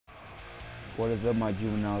What is up, my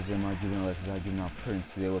juveniles and my juveniles? This is our juvenile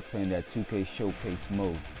prince. Today we're playing that 2K showcase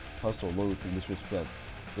mode. Hustle, loyalty, and disrespect.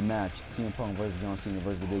 The match, CM Punk versus John Cena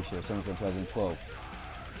versus The Big Show, SummerSlam 2012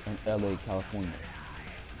 in LA, California.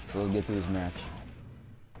 So let's get to this match.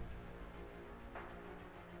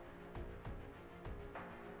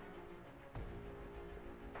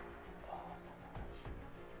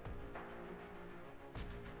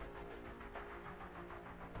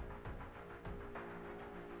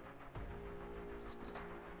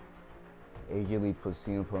 AJ Lee put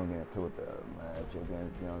CM Punk into the match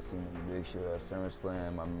against John Cena Big Show at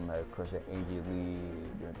SummerSlam. I had a crush at AJ Lee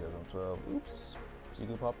during 2012. Oops, she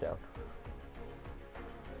popped out.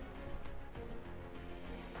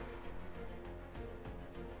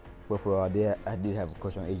 But for I did have a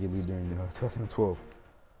crush on AJ Lee during 2012.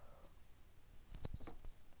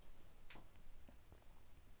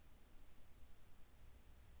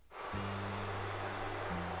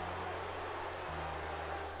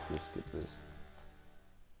 Let's skip this.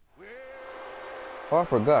 Oh, I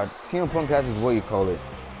forgot. CM Punk has his, what you call it,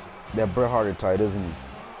 that Bret Hart attire, doesn't he?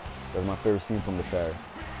 That's my favorite CM Punk attire.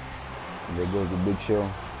 And there goes the Big Show.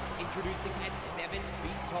 Introducing at 7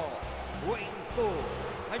 feet tall, weighing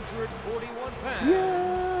 441 pounds.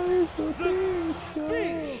 Yeah, it's the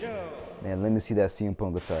Big Show. Man, let me see that CM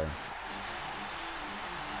Punk attire.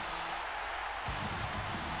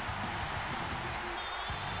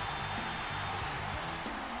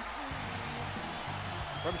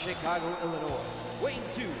 From Chicago, Illinois, weighing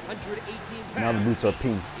 218 pounds. Now the boots are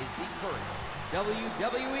pink. Is the current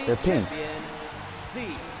WWE They're pink. champion,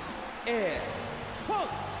 CM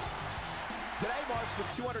Punk. Today marks the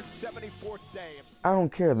 274th day of... I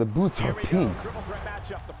don't care. The boots are pink. Triple threat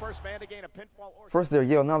matchup. The first man to gain a pinfall or... First they're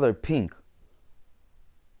yellow, now they're pink.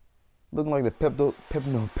 Looking like the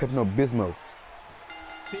Pepto-Bismol.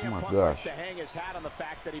 CM Punk wants to hang his hat on the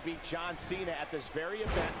fact that he beat John Cena at this very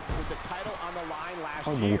event with the title on the line last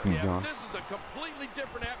year. Yeah, this is a completely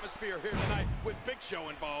different atmosphere here tonight with Big Show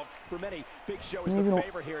involved. For many, Big Show is the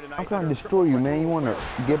favorite here tonight. I'm trying to destroy you, man. You want to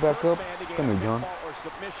get back up? Come here, John. Or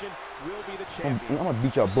submission will be the I'm champion. going to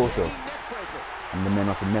beat y'all both up. I'm the man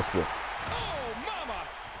not to mess with. Oh, mama!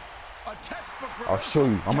 A textbook I'll show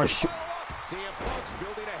you. I'm going to show. CM Punk's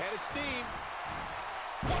building a head of steam.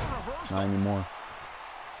 What a reversal. Not anymore.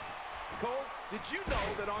 Cole, did you know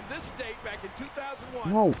that on this date back in 2001,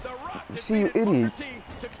 No. The Rock See, you defeated idiot. Booker T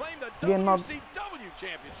to claim the Yeah, no. WCW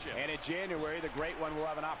championship? And in January, the Great One will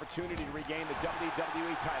have an opportunity to regain the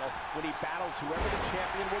WWE title when he battles whoever the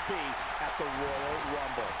champion will be at the Royal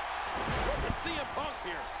Rumble. Look at CM Punk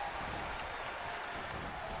here.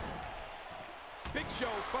 Big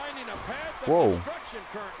Show finding a path of destruction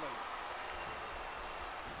currently.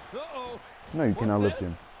 Uh-oh. No, you cannot lift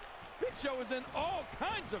him. Big Show is in all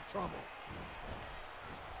kinds of trouble.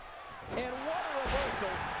 And what a reversal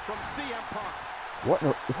from CM Punk. What?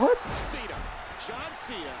 No, what? Cena. John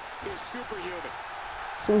Cena is superhuman.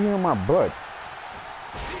 So here in my butt.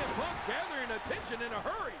 CM Punk gathering attention in a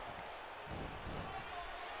hurry.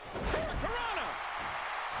 Karana.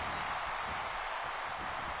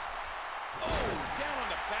 Oh, down on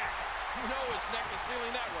the back. You know his neck is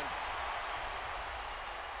feeling that one.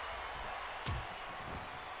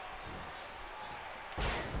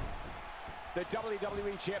 The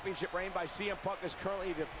WWE Championship reign by CM Punk is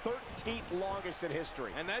currently the 13th longest in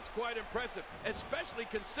history. And that's quite impressive, especially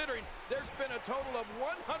considering there's been a total of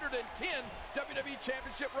 110 WWE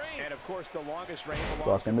Championship reigns. And of course, the longest reign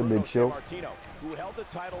belongs to the Big Show, Sammartino, who held the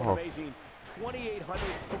title an amazing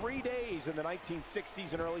 2,803 days in the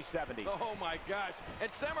 1960s and early 70s. Oh my gosh.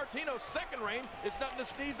 And Sammartino's second reign is nothing to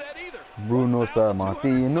sneeze at either. Bruno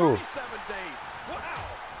Sammartino. 37 days. Wow.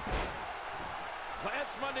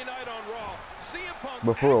 Last Monday night on Raw, CM Punk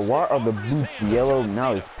Before, why are the boots yellow?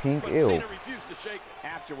 Now it's pink. Ew. Cena refused to shake it.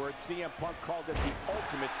 Afterwards, CM Punk called it the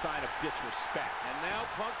ultimate sign of disrespect. And now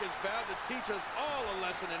Punk has vowed to teach us all a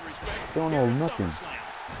lesson in respect. Don't know nothing.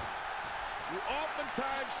 You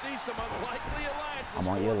oftentimes see some unlikely alliances I'm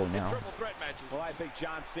on yellow in now. triple threat matches. Well, I think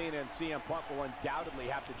John Cena and CM Punk will undoubtedly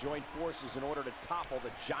have to join forces in order to topple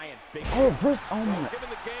the giant Big Show. Oh, first, oh my. Given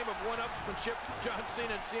the game of one-upsmanship John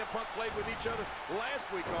Cena and CM Punk played with each other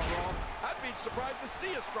last week on Raw, I'd be surprised to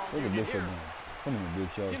see a strong Look at union Big Show, here. man. Come on, Big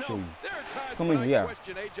Show. You Show know, you. there are times Come when in, I yeah.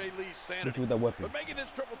 question AJ Lee's sanity. Hit you with that weapon. But making this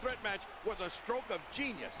triple threat match was a stroke of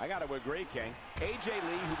genius. I got to agree, King. AJ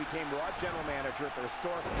Lee, who became Raw General Manager at the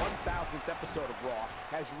historic 1000th episode of Raw,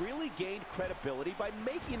 has really gained credibility by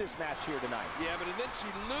making this match here tonight. Yeah, but then she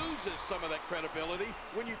loses some of that credibility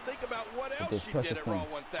when you think about what else there's she did pressure at Raw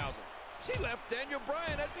points. 1000. She left Daniel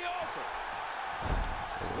Bryan at the altar.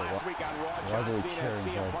 Last week on Raw, John Cena and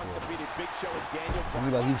CM Punk defeated Big Show and Daniel Bryan.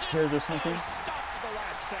 You got these chairs or something? Stopped at the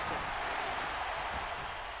last second.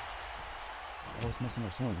 Oh, it's messing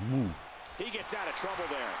up someone's move. He gets out of trouble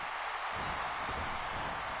there.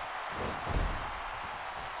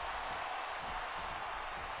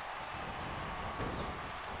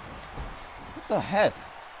 What the heck?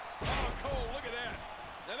 Oh, Cole, look at that.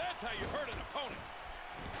 Now that's how you hurt an opponent.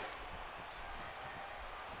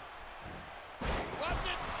 Watch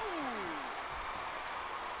it. Ooh.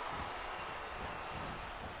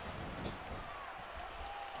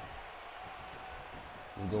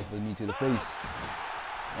 We'll go for the knee to the face.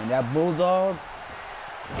 And that bulldog.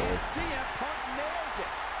 And CM Punk nails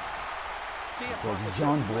it. CM Punk has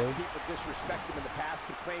John said Boy. people disrespect him in the past,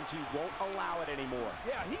 but claims he won't allow it anymore.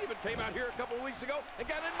 Yeah, he even came out here a couple of weeks ago and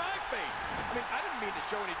got in my face. I mean, I didn't mean to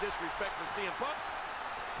show any disrespect for CM Punk.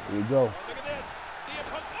 Here we go. Oh, look at this. CM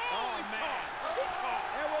Punk. Oh, he's caught. He's caught.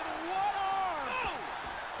 And with one arm.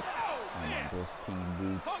 Oh, man. Those pink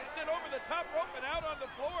boots. Punk sent over the top rope and out on the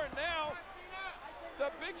floor, and now the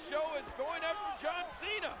Big Show is going after John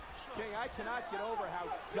Cena. King, I cannot get over how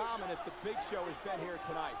dominant the Big Show has been here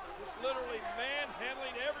tonight. Just literally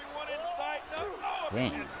manhandling everyone in sight. No, oh,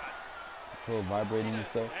 Dang. Still vibrating and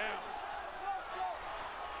stuff. Now,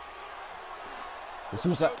 The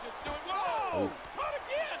suicide. just doing, whoa, caught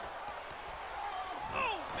again.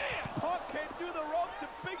 Oh, man. Punk came through the ropes and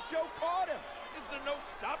Big Show caught him. Is there no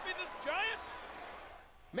stopping this giant?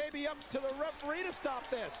 Maybe up to the referee to stop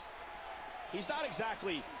this. He's not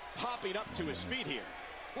exactly popping up to his feet here.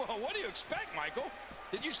 Well, what do you expect, Michael?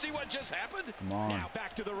 Did you see what just happened? Come on. Now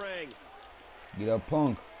back to the ring. Get up,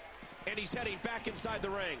 Punk. And he's heading back inside the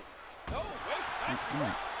ring. Oh, wait, nice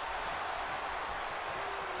reverse.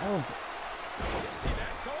 Oh, You see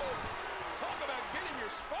that, Cole? Talk about getting your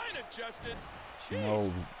spine adjusted. Jeez.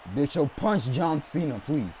 no. Big Show punch John Cena,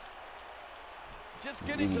 please. Just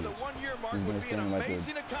getting to the one-year mark He's would gonna be an stand like a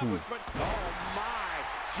amazing tree. accomplishment. Oh, my.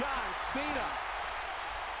 John Cena.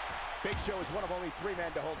 Big Show is one of only 3 men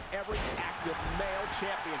to hold every active male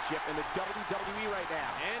championship in the WWE right now.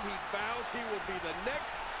 And he vows he will be the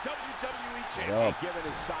next WWE Get champion. up. Given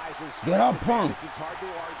his size and Get up, Punk. it's hard to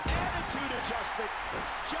argue. Attitude adjustment.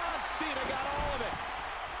 John Cena got all of it.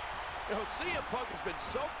 You know, CM Punk has been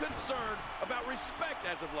so concerned about respect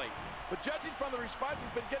as of late. But judging from the response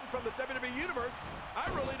he's been getting from the WWE Universe, I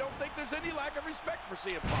really don't think there's any lack of respect for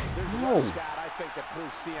CM Punk. There's No. one stat I think that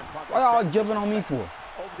proves CM Punk. What y'all jumping on me for?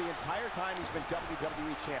 Over the entire time he's been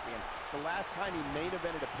WWE champion, the last time he main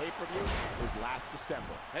evented a pay-per-view was last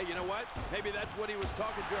December. Hey, you know what? Maybe that's what he was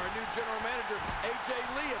talking to our new general manager, AJ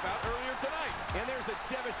Lee, about earlier tonight. And there's a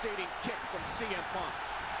devastating kick from CM Punk.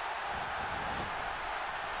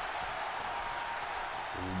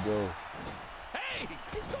 Here we go. Hey,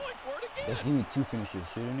 he's going for it again. Let's give me 2 finishes,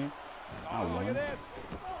 shouldn't it? I Look won. at this.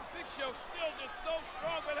 Big Show still just so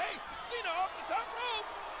strong, but hey, Cena off the top rope.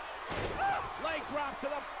 Leg drop to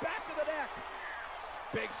the back of the neck.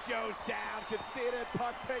 Big Show's down. Can Cena and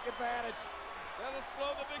Punk take advantage? That'll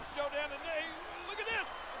slow the Big Show down. And hey, look at this.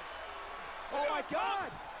 Oh my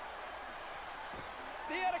God!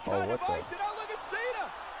 The what Anaconda the? Vice, and now look at Cena.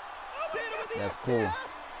 Cena with the That's STF. cool.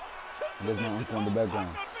 There's my uncle in the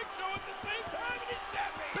background. Big Show at the same time, and he's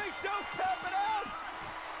tapping. Big Show's tapping out.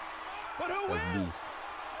 But who That's wins? Beast.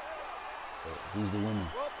 Who's the winner?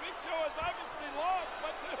 Well, Big Show has obviously lost,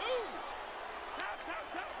 but to who? Tap, tap,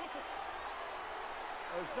 tap.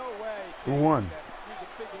 There's no way Who won? that you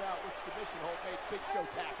can figure out which submission hold made Big Show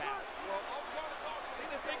tap out. Well,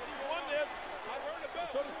 Cena thinks he's won this. I heard a bell.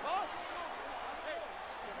 So does Punk. Hey,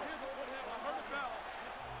 here's what happened. I heard a bell.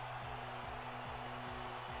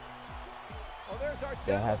 Oh, there's our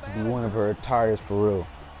That has to be general one of her attires for real.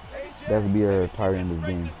 manager. That has to be her attire in this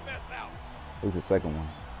Straighten game. this mess out. Who's the second one?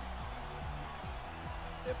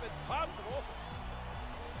 If it's possible.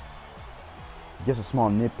 Just a small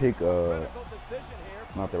nitpick. Critical decision here.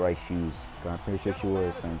 Not the right shoes. I'm pretty sure she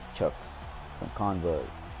wears some Chucks, some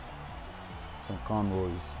Converse, some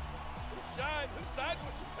Conroys. Whose side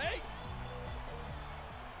will she take?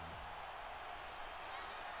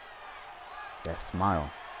 That smile.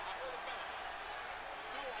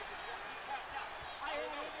 I heard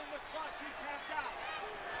him in the clutch. He tapped out.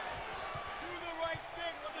 Do the right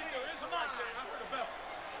thing. There is a right thing. I heard a bell.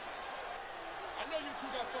 I know you two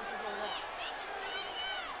got something going on.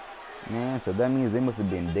 Man, so that means they must have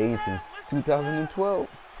been dating since 2012. Let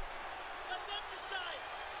them decide.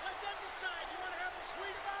 Let them decide. You want to have a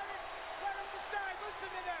tweet about it? Let them decide. Listen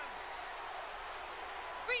to them.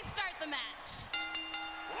 Restart the match.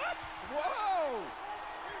 What? Whoa!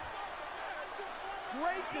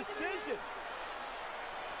 Great decision.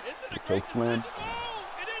 Is it a Choke great slam. decision? Oh,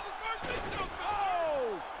 Big Show's gonna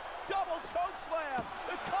Oh! Double choke slam.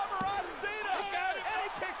 The cover on Cena. He got him. And he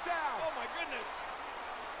kicks out. Oh my goodness.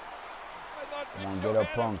 I thought Big Come on, Show get up,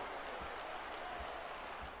 had him. Punk.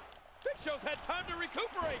 Big Show's had time to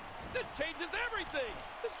recuperate. This changes everything.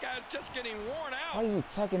 This guy's just getting worn out. Why are you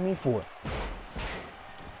attacking me for?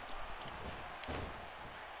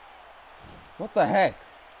 What the heck?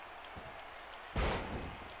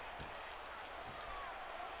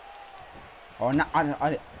 Oh, no,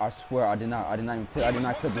 I swear I did not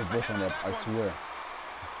click reverse on that. I swear.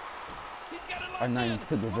 He's got it I did not even locked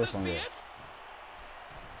click in. Will reverse this on be that. it?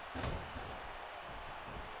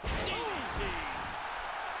 DDT.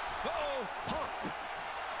 Uh-oh. Punk.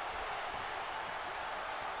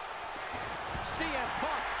 CM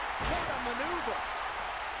Punk. What a maneuver.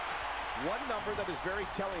 One number that is very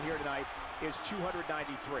telling here tonight is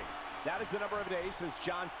 293. That is the number of days since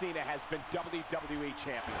John Cena has been WWE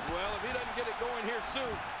champion. Well, if he doesn't get it going here soon,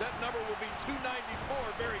 that number will be 294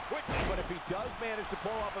 very quickly. But if he does manage to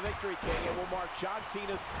pull off a victory, King, it will mark John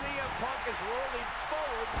Cena. CM Punk is rolling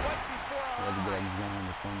forward right before our eyes. In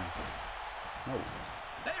the corner. No.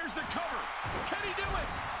 There's the cover. Can he do it?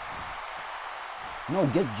 No,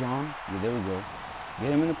 get John. Yeah, there we go.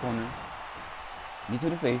 Get him in the corner. Knee to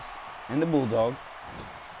the face. And the Bulldog.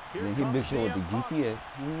 Here And then hit Big comes Show with the CM Punk. GTS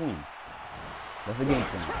and win. That's the game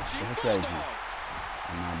plan. That's the strategy.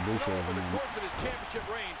 And now Big Show is Over the in. course of his championship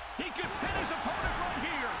reign, He could pin his opponent right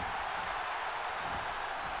here.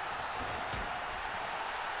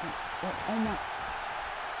 Oh my.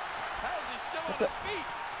 how is he still on the- his feet?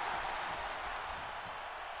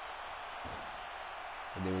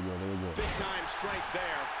 There we go. There we go. Big time strength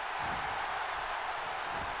there.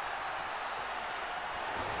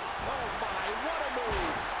 Oh my, what a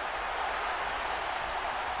move.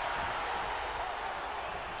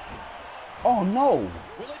 Oh no.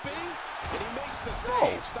 Will it be? And he makes the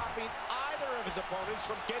save, stopping either of his opponents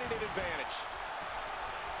from getting an advantage.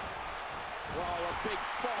 Well, a big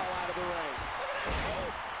fall out of the ring.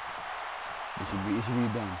 It should be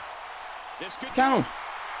done. This could Count.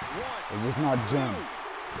 One, It was not two, done.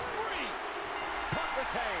 three. Punk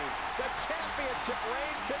retains. The championship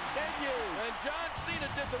reign continues. And John Cena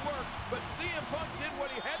did the work, but CM Punk did what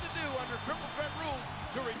he had to do under triple threat rules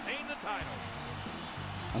to retain the title.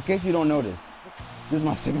 In case you don't notice, this is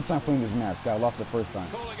my second time playing this match. I lost the first time.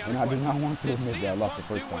 And I do not want to admit that I lost the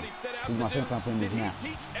first time. This is my second time playing this match.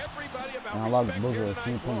 And I lost both of us.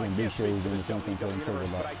 CM Punk and Big Show was doing the same thing, telling But a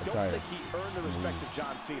lot. I I'm don't tired. think he earned the respect of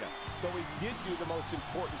John Cena. Though he did do the most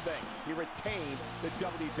important thing. He retained the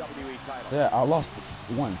WWE title. So yeah, I lost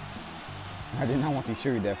once. I did not want to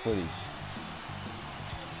show you that footage.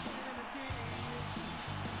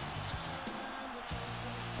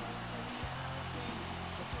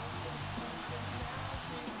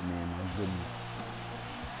 Man, my goodness.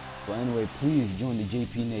 Well, anyway, please join the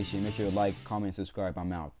JP Nation. Make sure to like, comment, subscribe.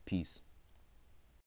 I'm out. Peace.